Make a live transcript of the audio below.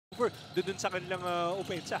over dun sa kanilang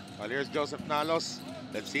opensa. Well, here's Joseph Nalos.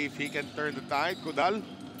 Let's see if he can turn the tide. Kudal.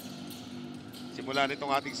 Simula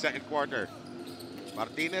nitong ating second quarter.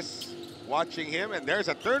 Martinez watching him, and there's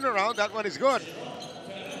a turnaround. That one is good.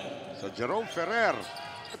 So Jerome Ferrer.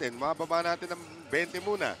 Mababa natin ng 20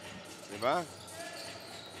 muna. Diba?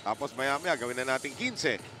 Tapos maya-maya gawin na natin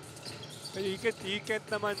 15. You can't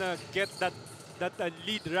naman get that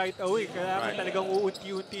lead right away. Kaya talagang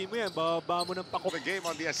uunti-unti mo yan. Bababa mo ng pako. The game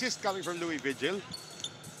on the assist coming from Louis Vigil.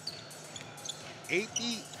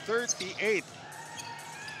 80-38.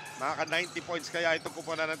 Nakaka-90 points kaya itong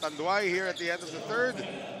kupunan ng Tanduay here at the end of the third.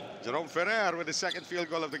 Jerome Ferrer with the second field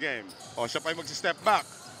goal of the game. Siya pa yung mag-step back.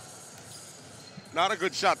 Not a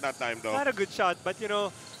good shot that time though. Not a good shot, but you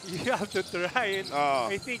know, you have to try. And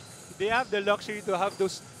I think they have the luxury to have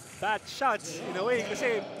those bad shots in a way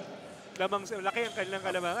kasi laki ang kanilang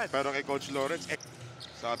kalamangan. Pero kay Coach Lawrence,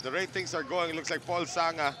 so at the rate things are going, it looks like Paul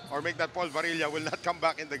Sanga or make that Paul Varilla will not come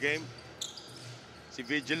back in the game. Si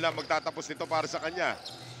Vigil lang magtatapos nito para sa kanya.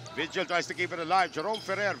 Vigil tries to keep it alive. Jerome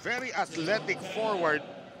Ferrer, very athletic forward,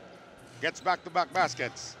 gets back-to-back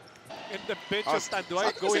baskets. And the bench of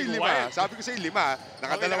Tanduay going wild. Sabi ko sa 5,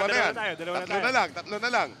 nakadalawa na yan. Tatlo na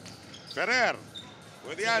lang. Ferrer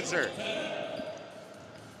with the answer.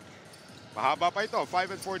 Mahaba pa ito,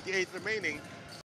 5:48 remaining.